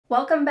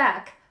Welcome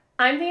back.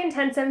 I'm the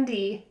Intense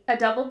MD, a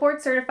double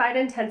board certified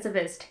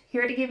intensivist,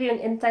 here to give you an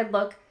inside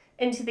look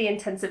into the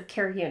intensive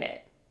care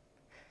unit.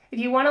 If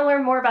you want to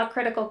learn more about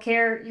critical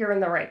care, you're in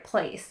the right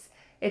place.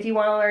 If you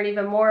want to learn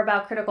even more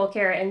about critical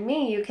care and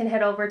me, you can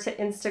head over to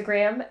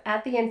Instagram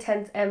at the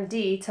Intense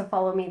MD to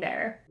follow me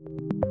there.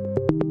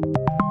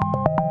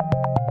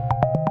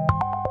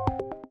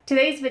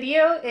 Today's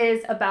video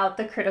is about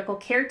the critical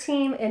care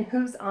team and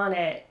who's on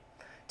it.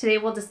 Today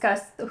we'll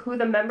discuss who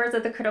the members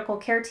of the critical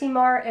care team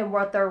are and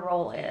what their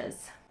role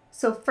is.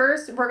 So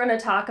first we're going to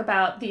talk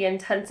about the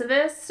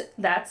intensivist,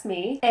 that's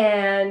me,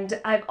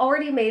 and I've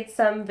already made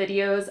some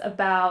videos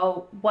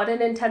about what an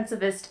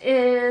intensivist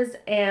is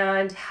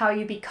and how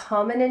you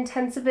become an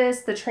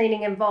intensivist, the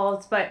training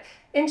involved, but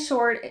in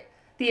short,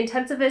 the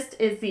intensivist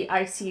is the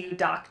ICU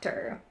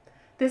doctor.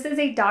 This is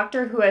a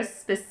doctor who has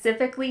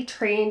specifically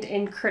trained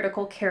in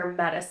critical care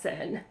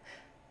medicine.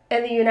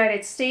 In the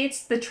United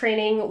States, the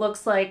training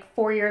looks like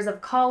 4 years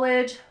of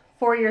college,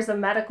 4 years of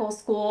medical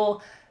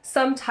school,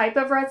 some type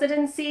of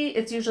residency.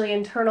 It's usually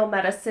internal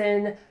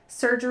medicine,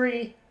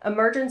 surgery,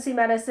 emergency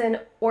medicine,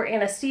 or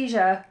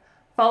anesthesia,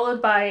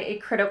 followed by a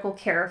critical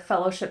care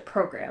fellowship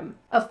program.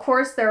 Of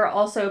course, there are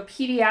also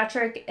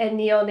pediatric and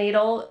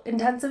neonatal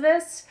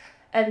intensivists,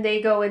 and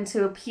they go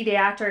into a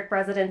pediatric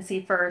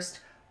residency first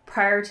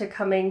prior to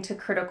coming to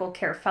critical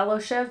care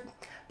fellowship.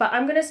 But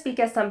I'm going to speak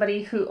as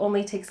somebody who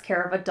only takes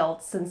care of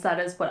adults since that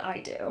is what I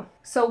do.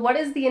 So what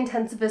is the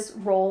intensivist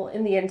role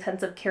in the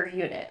intensive care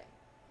unit?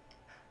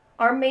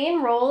 Our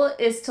main role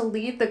is to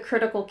lead the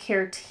critical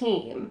care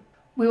team.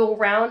 We will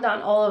round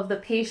on all of the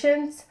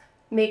patients,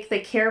 make the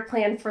care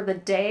plan for the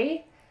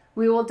day.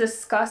 We will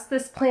discuss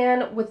this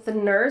plan with the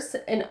nurse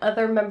and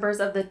other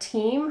members of the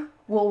team.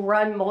 We'll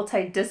run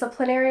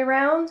multidisciplinary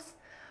rounds.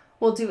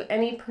 We'll do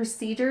any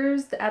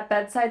procedures at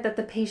bedside that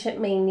the patient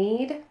may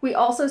need. We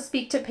also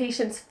speak to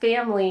patients'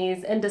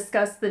 families and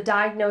discuss the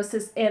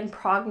diagnosis and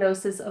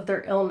prognosis of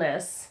their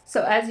illness.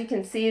 So as you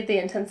can see, the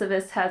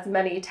intensivist has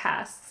many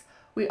tasks.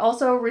 We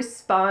also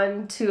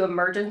respond to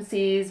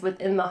emergencies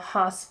within the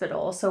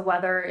hospital. So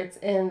whether it's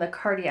in the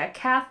cardiac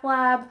cath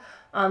lab,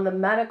 on the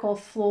medical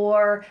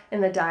floor,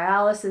 in the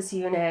dialysis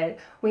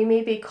unit, we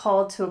may be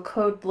called to a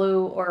code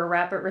blue or a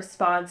rapid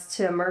response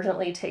to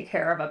emergently take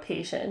care of a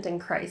patient in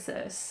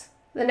crisis.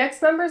 The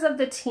next members of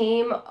the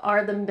team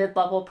are the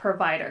mid-level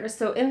providers.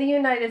 So in the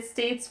United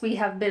States, we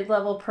have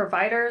mid-level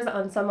providers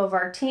on some of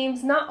our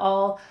teams, not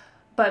all,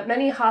 but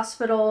many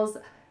hospitals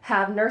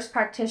have nurse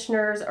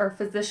practitioners or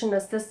physician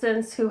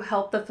assistants who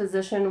help the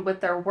physician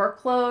with their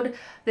workload.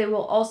 They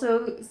will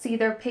also see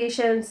their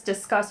patients,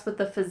 discuss with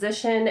the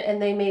physician, and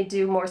they may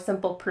do more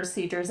simple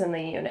procedures in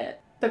the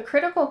unit. The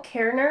critical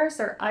care nurse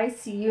or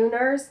ICU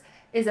nurse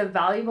is a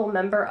valuable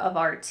member of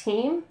our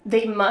team.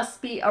 They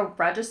must be a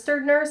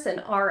registered nurse,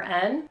 an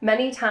RN.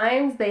 Many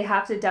times they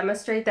have to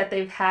demonstrate that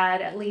they've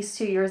had at least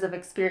 2 years of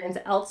experience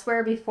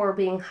elsewhere before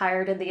being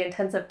hired in the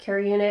intensive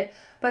care unit,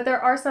 but there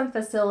are some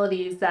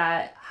facilities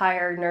that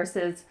hire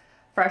nurses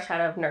fresh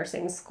out of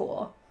nursing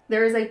school.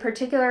 There is a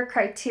particular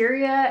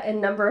criteria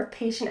and number of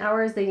patient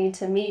hours they need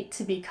to meet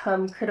to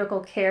become critical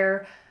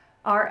care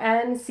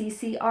RN,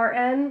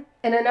 CCRN.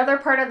 And another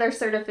part of their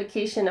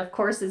certification, of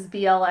course, is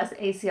BLS,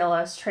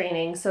 ACLS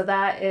training. So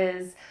that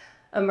is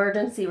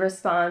emergency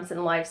response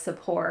and life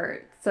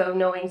support. So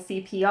knowing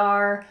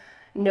CPR,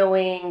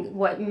 knowing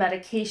what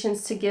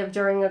medications to give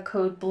during a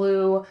code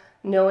blue,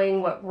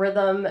 knowing what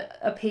rhythm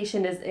a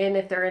patient is in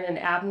if they're in an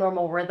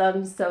abnormal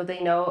rhythm, so they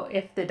know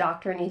if the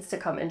doctor needs to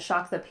come and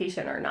shock the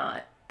patient or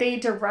not. They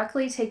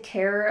directly take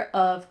care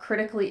of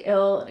critically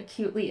ill and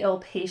acutely ill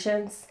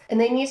patients, and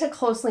they need to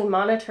closely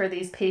monitor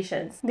these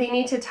patients. They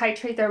need to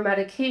titrate their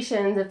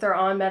medications if they're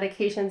on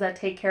medications that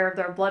take care of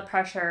their blood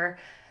pressure.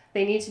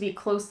 They need to be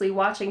closely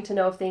watching to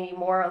know if they need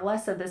more or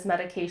less of this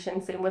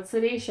medication. Same with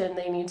sedation.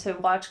 They need to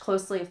watch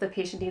closely if the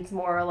patient needs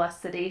more or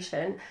less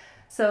sedation.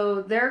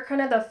 So they're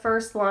kind of the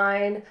first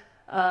line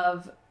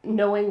of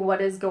knowing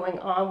what is going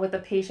on with the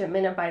patient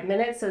minute by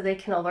minute so they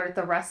can alert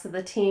the rest of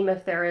the team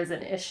if there is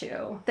an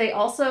issue. They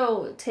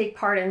also take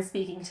part in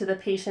speaking to the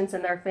patients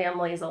and their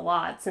families a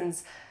lot,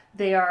 since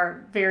they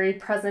are very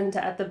present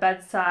at the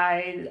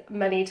bedside.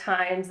 Many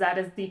times that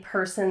is the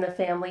person the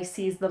family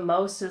sees the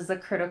most, is the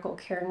critical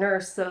care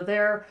nurse. So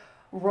their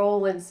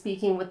role in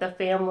speaking with the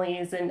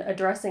families and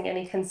addressing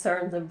any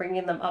concerns and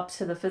bringing them up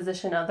to the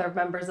physician, other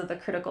members of the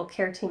critical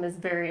care team, is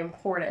very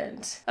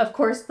important. Of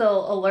course,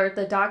 they'll alert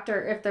the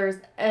doctor if there's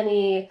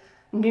any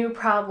new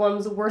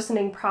problems,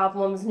 worsening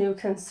problems, new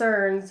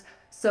concerns,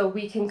 so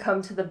we can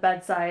come to the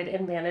bedside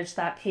and manage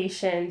that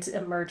patient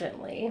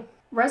emergently.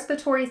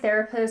 Respiratory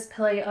therapists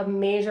play a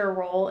major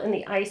role in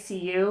the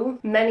ICU.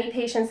 Many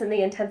patients in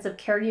the intensive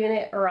care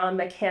unit are on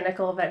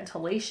mechanical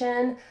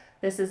ventilation.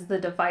 This is the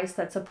device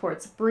that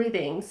supports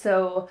breathing.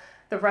 So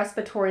the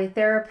respiratory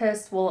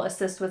therapist will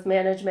assist with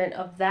management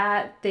of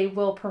that. They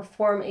will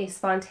perform a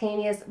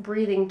spontaneous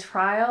breathing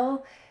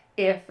trial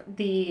if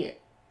the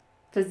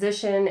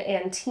physician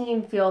and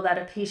team feel that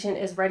a patient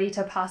is ready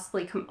to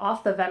possibly come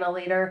off the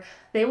ventilator,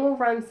 they will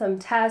run some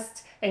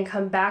tests and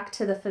come back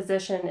to the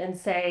physician and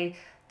say,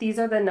 these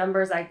are the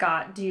numbers I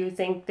got. Do you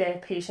think the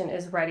patient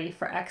is ready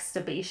for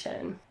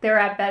extubation? They're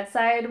at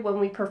bedside when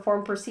we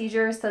perform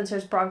procedures such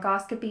as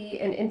bronchoscopy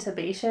and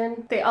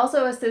intubation. They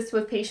also assist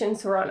with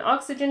patients who are on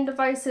oxygen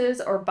devices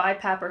or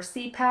BiPAP or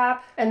CPAP,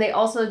 and they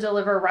also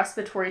deliver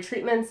respiratory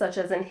treatments such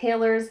as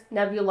inhalers,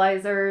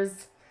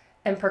 nebulizers,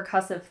 and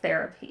percussive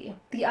therapy.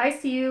 The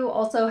ICU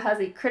also has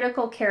a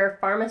critical care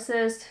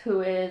pharmacist who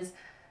is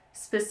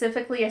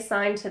specifically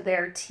assigned to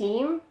their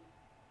team.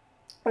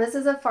 This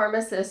is a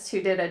pharmacist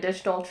who did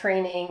additional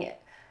training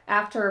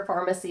after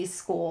pharmacy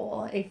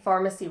school, a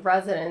pharmacy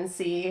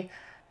residency.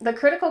 The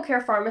critical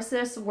care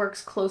pharmacist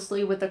works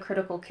closely with the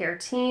critical care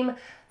team.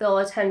 They'll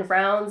attend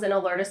rounds and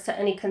alert us to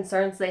any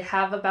concerns they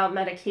have about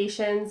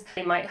medications.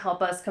 They might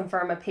help us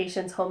confirm a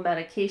patient's home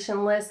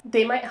medication list.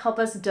 They might help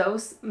us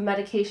dose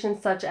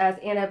medications such as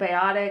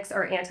antibiotics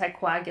or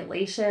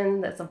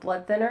anticoagulation, that's a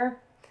blood thinner.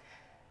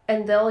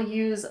 And they'll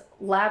use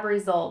lab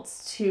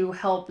results to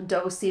help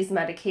dose these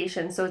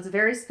medications. So it's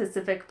very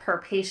specific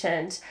per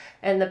patient,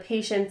 and the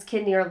patient's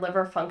kidney or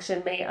liver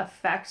function may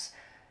affect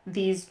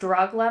these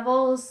drug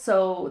levels,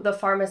 so the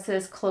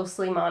pharmacist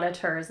closely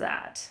monitors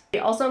that. They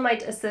also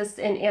might assist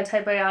in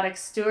antibiotic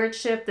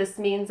stewardship. This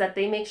means that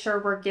they make sure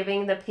we're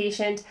giving the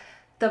patient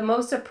the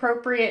most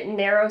appropriate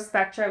narrow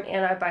spectrum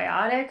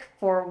antibiotic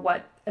for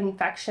what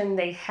infection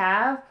they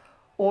have,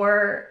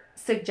 or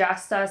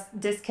suggest us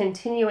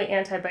discontinue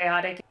an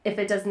antibiotic if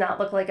it does not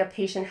look like a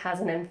patient has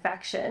an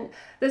infection.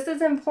 This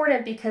is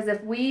important because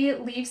if we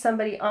leave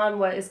somebody on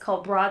what is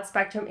called broad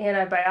spectrum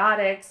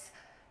antibiotics,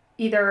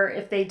 either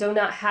if they do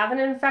not have an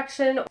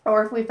infection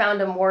or if we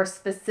found a more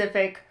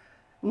specific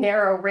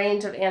narrow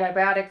range of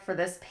antibiotic for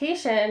this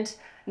patient,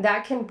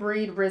 that can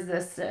breed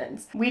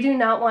resistance. We do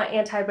not want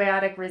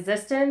antibiotic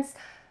resistance,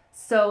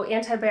 so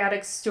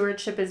antibiotic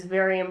stewardship is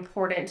very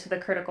important to the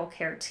critical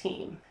care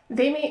team.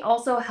 They may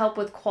also help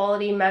with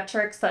quality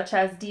metrics such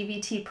as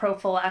DVT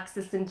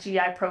prophylaxis and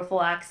GI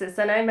prophylaxis,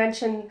 and I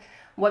mentioned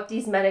what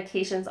these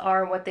medications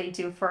are and what they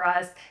do for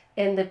us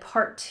in the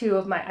part 2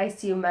 of my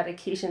ICU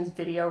medications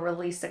video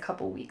released a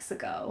couple weeks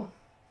ago.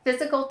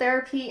 Physical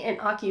therapy and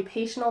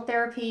occupational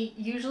therapy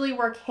usually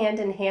work hand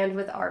in hand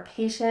with our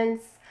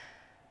patients.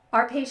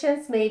 Our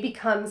patients may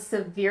become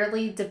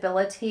severely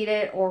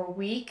debilitated or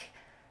weak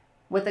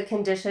with a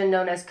condition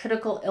known as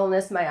critical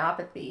illness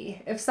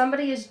myopathy. If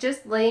somebody is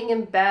just laying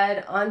in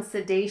bed on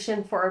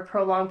sedation for a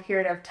prolonged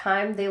period of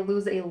time, they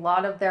lose a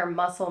lot of their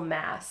muscle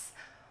mass.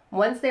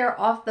 Once they are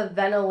off the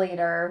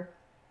ventilator,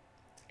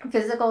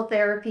 physical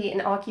therapy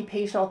and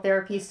occupational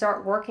therapy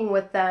start working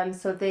with them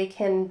so they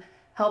can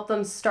help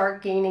them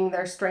start gaining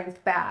their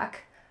strength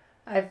back.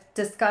 I've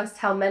discussed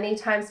how many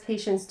times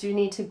patients do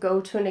need to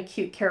go to an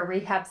acute care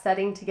rehab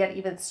setting to get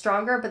even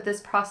stronger, but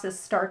this process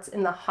starts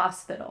in the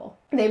hospital.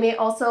 They may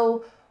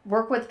also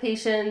work with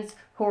patients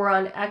who are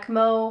on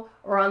ECMO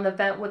or on the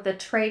vent with the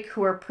trach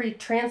who are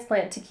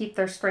pre-transplant to keep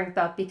their strength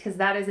up, because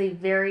that is a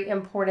very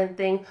important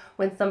thing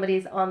when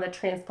somebody's on the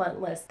transplant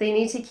list. They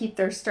need to keep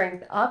their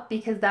strength up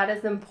because that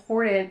is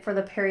important for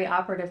the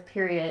perioperative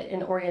period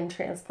in organ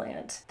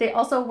transplant. They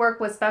also work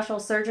with special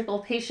surgical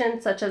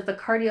patients such as the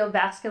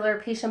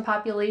cardiovascular patient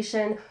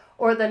population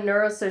or the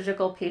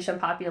neurosurgical patient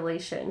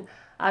population.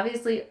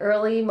 Obviously,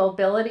 early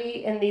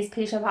mobility in these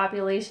patient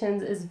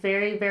populations is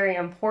very, very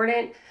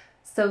important.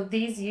 So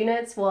these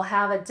units will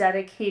have a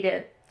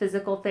dedicated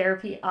physical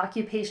therapy,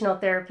 occupational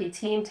therapy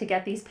team to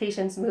get these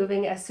patients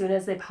moving as soon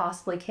as they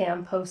possibly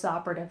can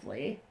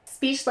post-operatively.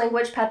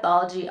 Speech-language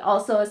pathology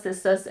also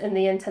assists us in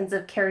the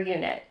intensive care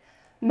unit.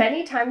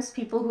 Many times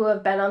people who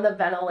have been on the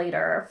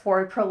ventilator for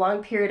a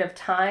prolonged period of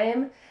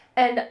time,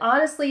 and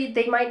honestly,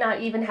 they might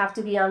not even have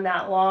to be on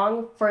that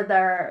long for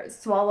their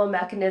swallow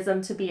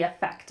mechanism to be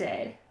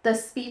affected. The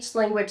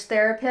speech-language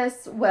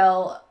therapist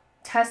will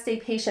test a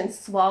patient's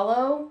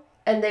swallow,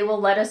 and they will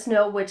let us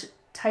know which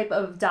type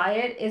of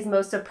diet is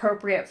most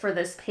appropriate for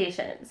this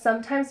patient.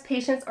 Sometimes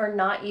patients are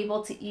not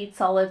able to eat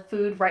solid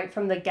food right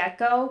from the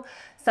get-go.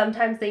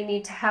 Sometimes they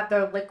need to have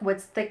their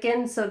liquids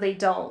thickened so they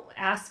don't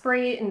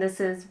aspirate, and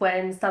this is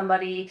when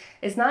somebody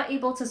is not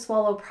able to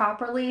swallow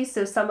properly,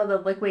 so some of the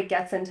liquid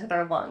gets into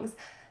their lungs.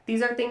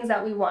 These are things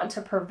that we want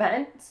to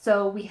prevent,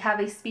 so we have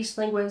a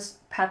speech-language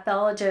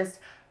pathologist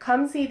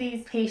come see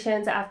these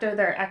patients after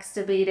they're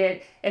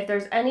extubated if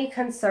there's any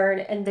concern,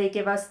 and they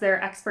give us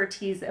their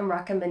expertise and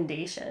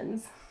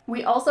recommendations.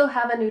 We also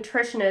have a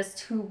nutritionist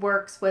who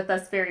works with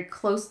us very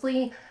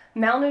closely.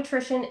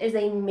 Malnutrition is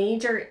a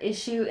major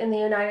issue in the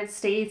United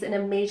States and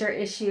a major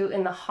issue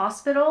in the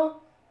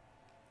hospital.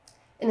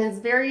 And it's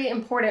very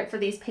important for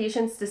these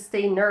patients to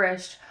stay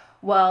nourished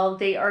while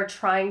they are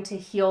trying to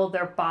heal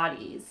their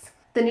bodies.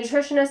 The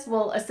nutritionist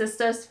will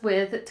assist us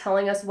with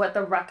telling us what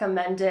the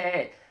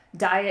recommended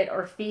diet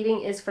or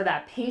feeding is for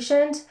that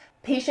patient.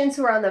 Patients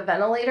who are on the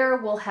ventilator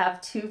will have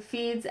tube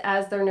feeds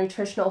as their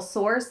nutritional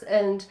source,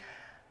 and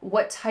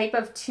what type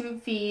of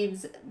tube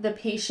feeds the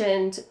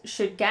patient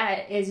should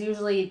get is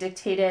usually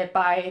dictated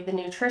by the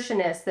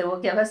nutritionist. They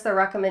will give us the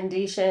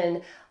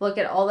recommendation, look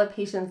at all the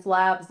patient's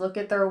labs, look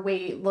at their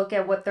weight, look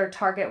at what their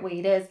target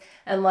weight is,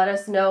 and let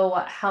us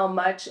know how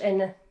much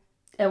and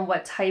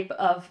what type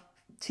of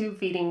tube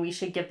feeding we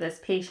should give this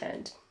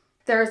patient.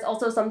 There's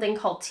also something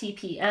called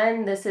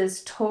TPN. This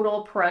is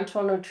total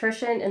parenteral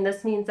nutrition, and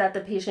this means that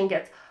the patient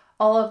gets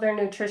all of their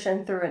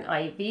nutrition through an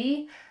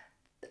IV.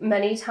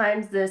 Many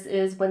times this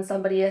is when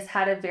somebody has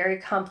had a very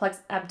complex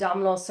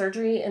abdominal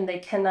surgery and they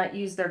cannot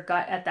use their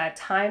gut at that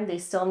time. They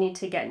still need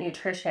to get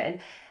nutrition.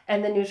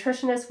 And the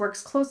nutritionist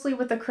works closely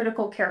with the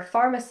critical care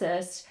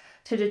pharmacist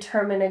to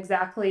determine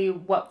exactly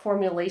what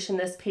formulation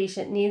this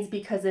patient needs,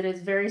 because it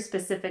is very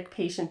specific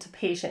patient to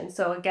patient.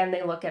 So again,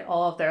 they look at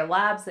all of their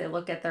labs, they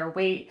look at their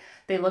weight,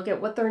 they look at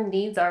what their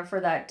needs are for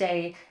that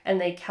day, and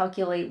they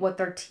calculate what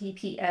their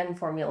TPN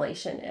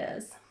formulation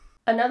is.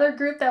 Another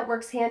group that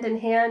works hand in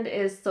hand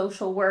is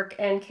social work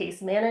and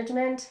case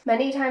management.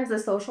 Many times the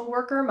social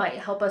worker might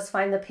help us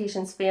find the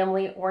patient's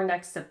family or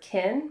next of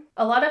kin.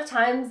 A lot of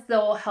times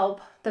they'll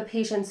help the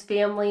patient's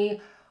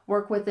family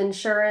work with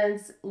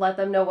insurance, let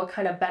them know what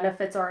kind of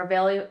benefits are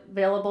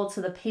available to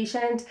the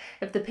patient.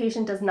 If the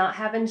patient does not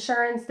have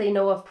insurance, they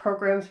know of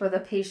programs where the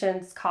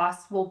patient's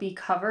costs will be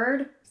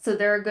covered. So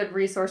they're a good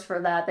resource for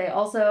that. They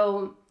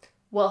also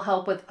will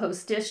help with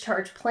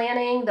post-discharge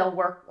planning. They'll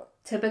work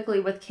typically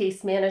with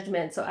case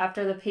management. So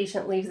after the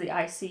patient leaves the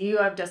ICU,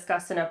 I've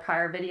discussed in a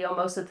prior video,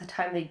 most of the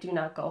time they do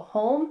not go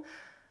home.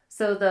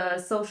 So the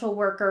social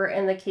worker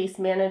and the case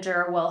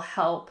manager will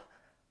help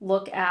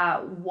look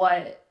at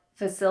what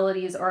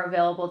facilities are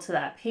available to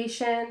that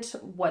patient,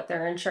 what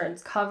their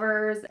insurance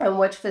covers, and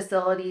which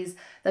facilities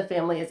the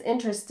family is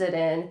interested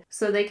in,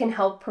 so they can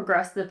help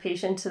progress the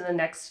patient to the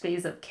next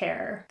phase of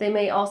care. They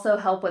may also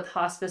help with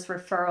hospice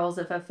referrals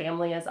if a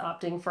family is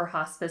opting for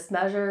hospice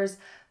measures.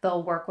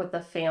 They'll work with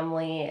the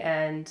family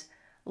and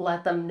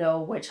let them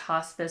know which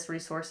hospice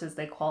resources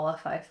they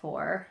qualify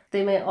for.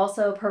 They may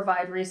also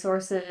provide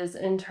resources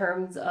in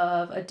terms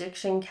of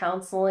addiction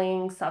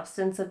counseling,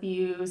 substance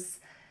abuse.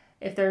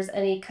 If there's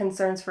any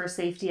concerns for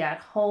safety at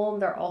home,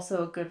 they're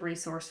also a good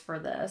resource for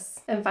this.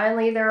 And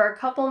finally, there are a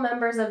couple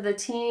members of the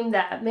team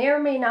that may or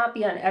may not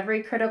be on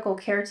every critical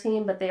care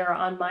team, but they are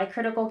on my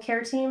critical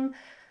care team.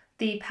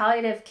 The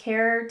palliative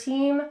care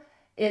team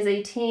is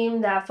a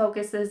team that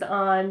focuses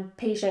on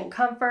patient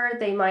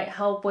comfort. They might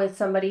help with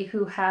somebody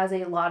who has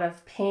a lot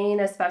of pain,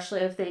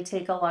 especially if they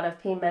take a lot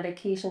of pain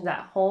medications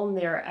at home.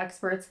 They are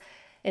experts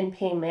in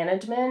pain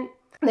management.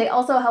 They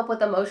also help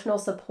with emotional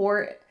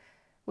support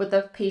with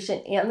the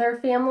patient and their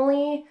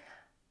family.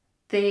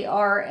 They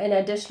are an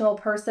additional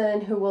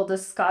person who will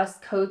discuss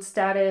code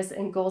status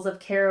and goals of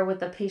care with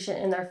the patient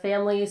and their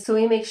family, so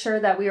we make sure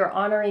that we are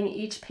honoring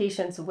each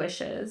patient's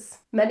wishes.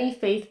 Many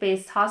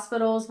faith-based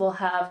hospitals will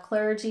have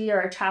clergy or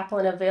a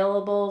chaplain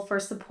available for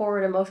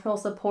support, emotional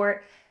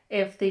support,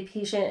 if the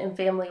patient and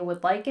family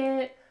would like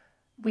it.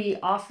 We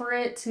offer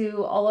it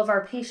to all of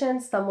our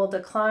patients. Some will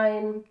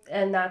decline,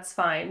 and that's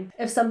fine.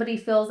 If somebody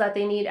feels that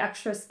they need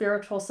extra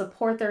spiritual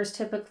support, there's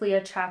typically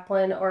a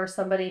chaplain or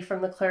somebody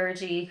from the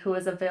clergy who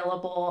is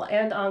available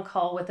and on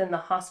call within the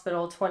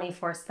hospital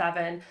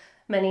 24/7.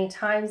 Many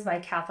times my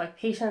Catholic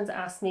patients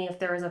ask me if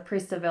there is a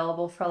priest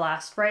available for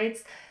last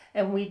rites,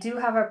 and we do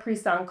have a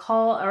priest on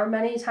call, or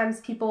many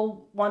times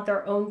people want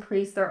their own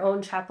priest, their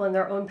own chaplain,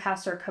 their own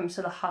pastor comes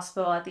to the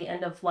hospital at the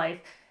end of life,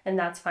 and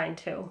that's fine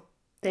too.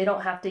 They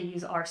don't have to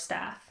use our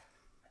staff.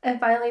 And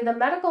finally, the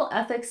medical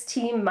ethics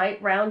team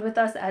might round with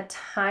us at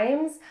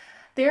times.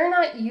 They're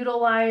not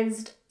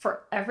utilized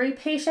for every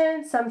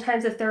patient.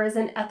 Sometimes if there is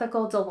an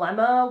ethical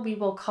dilemma, we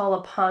will call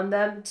upon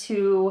them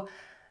to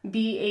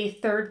be a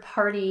third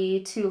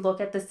party to look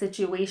at the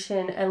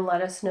situation and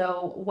let us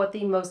know what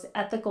the most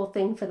ethical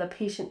thing for the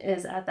patient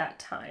is at that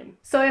time.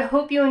 So I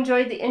hope you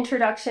enjoyed the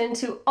introduction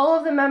to all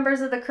of the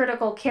members of the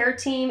critical care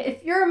team.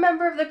 If you're a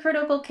member of the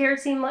critical care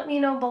team, let me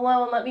know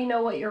below and let me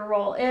know what your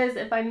role is.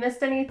 If I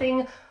missed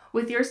anything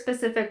with your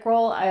specific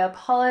role, I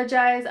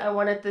apologize. I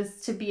wanted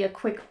this to be a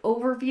quick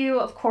overview.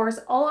 Of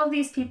course, all of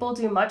these people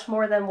do much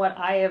more than what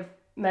I have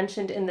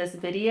mentioned in this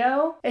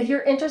video. If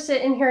you're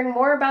interested in hearing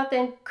more about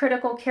the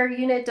critical care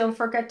unit, don't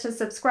forget to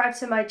subscribe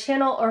to my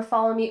channel or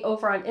follow me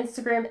over on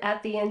Instagram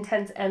at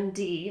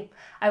TheIntenseMD.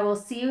 I will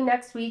see you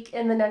next week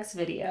in the next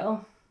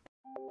video.